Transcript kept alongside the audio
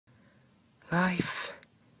Life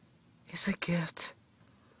is a gift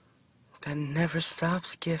that never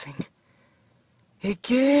stops giving. It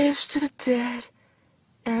gives to the dead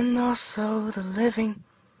and also the living.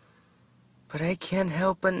 But I can't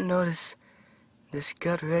help but notice this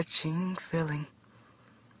gut-wrenching feeling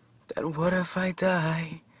that what if I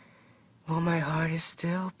die while my heart is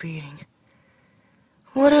still beating?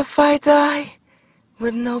 What if I die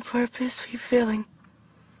with no purpose fulfilling?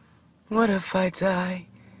 What if I die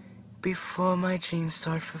before my dreams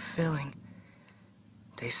start fulfilling?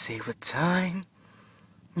 They say with time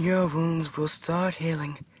your wounds will start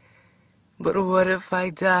healing. But what if I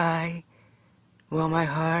die while my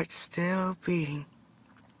heart's still beating?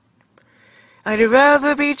 I'd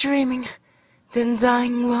rather be dreaming than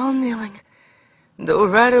dying while kneeling, though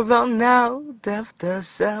right about now death does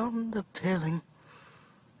sound appealing.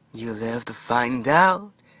 You live to find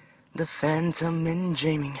out the phantom in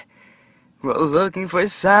dreaming. We're looking for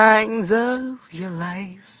signs of your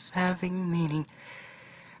life having meaning.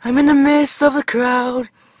 I'm in the midst of the crowd,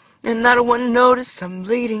 and not one noticed I'm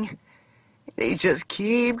bleeding. They just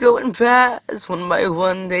keep going past, one by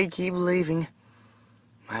one they keep leaving.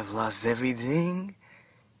 I've lost everything,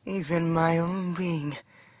 even my own being.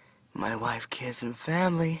 My wife, kids, and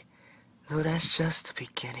family, though that's just the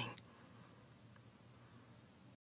beginning.